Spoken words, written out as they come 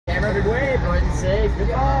standard way. Go ahead and say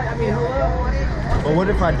goodbye. I mean, hello. But what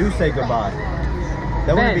if I do say goodbye?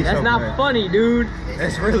 That wouldn't be so that's not good. funny, dude.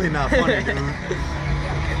 It's really not funny, dude.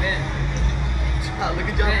 Look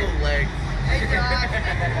at John's little legs. Hey, John.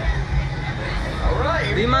 All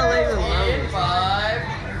right. Leave my legs alone. 5.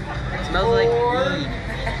 It smells like weed.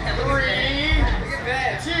 3,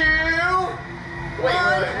 2, 1. Wait,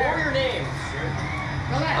 what were your names?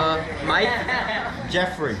 Mike.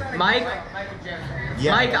 Jeffrey. Mike.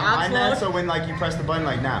 Yeah, Mike mine that, Oxlow. so when like you press the button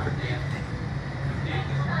like now.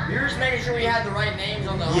 We were just making sure we had the right names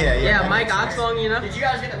on the. Yeah, Mike Oxlong, you know. Did you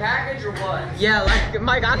guys get the package or what? Yeah, like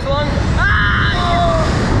Mike Oxlong. Ah!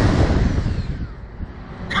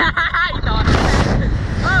 He thought it.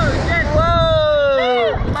 Oh shit!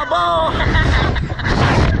 Whoa! My ball!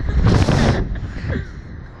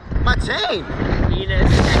 My chain!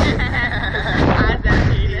 Penis. I said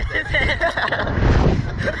penis.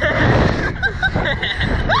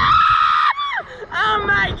 Oh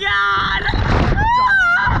my god!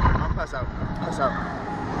 I'll pass out. Pass out.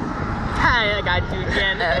 I got you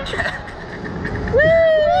again.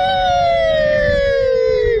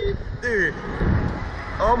 Dude.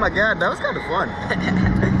 Oh my god, that was kind of fun.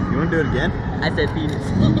 You want to do it again? I said penis.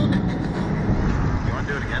 You want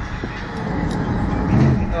to do it again?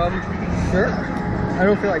 Sure. I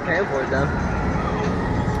don't feel like paying for it though.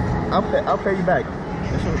 I'll pay you back.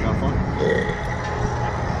 This was kind of fun.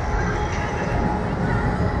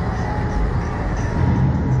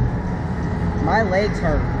 My legs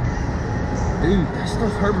hurt. Dude, that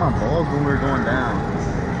stuff hurt my balls when we were going down.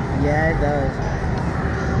 Yeah, it does.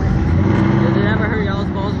 Does it ever hurt y'all's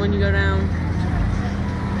balls when you go down?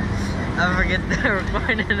 I forget they're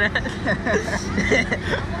recording that.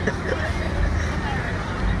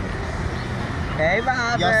 Hey,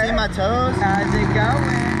 Bob. Y'all see my toes? How's it going?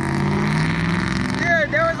 Dude,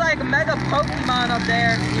 there was like a mega Pokemon up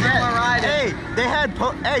there. You might want to ride it. Hey, they had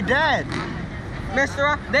hey, Dad.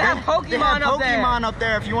 Mister, they have Pokemon They have up there. Pokemon up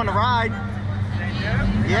there if you want to ride.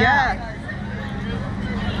 Yeah.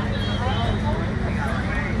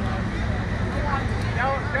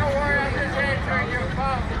 Don't worry, I'm just answering your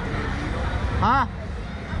phone. Huh?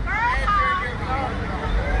 Answering your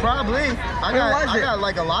phone. Probably. I got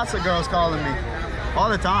like a lots of girls calling me all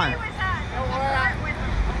the time. Don't worry,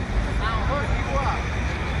 I'll hook you up.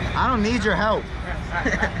 I don't need your help.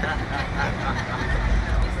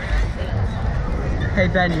 Hey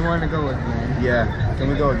Ben, you want to go again? Yeah. Can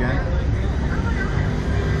we go again?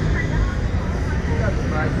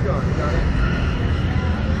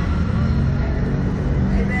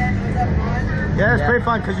 Yeah, it's pretty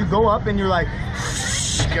fun because you go up and you're like.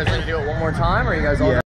 You guys want to do it one more time, or you guys all? Yeah.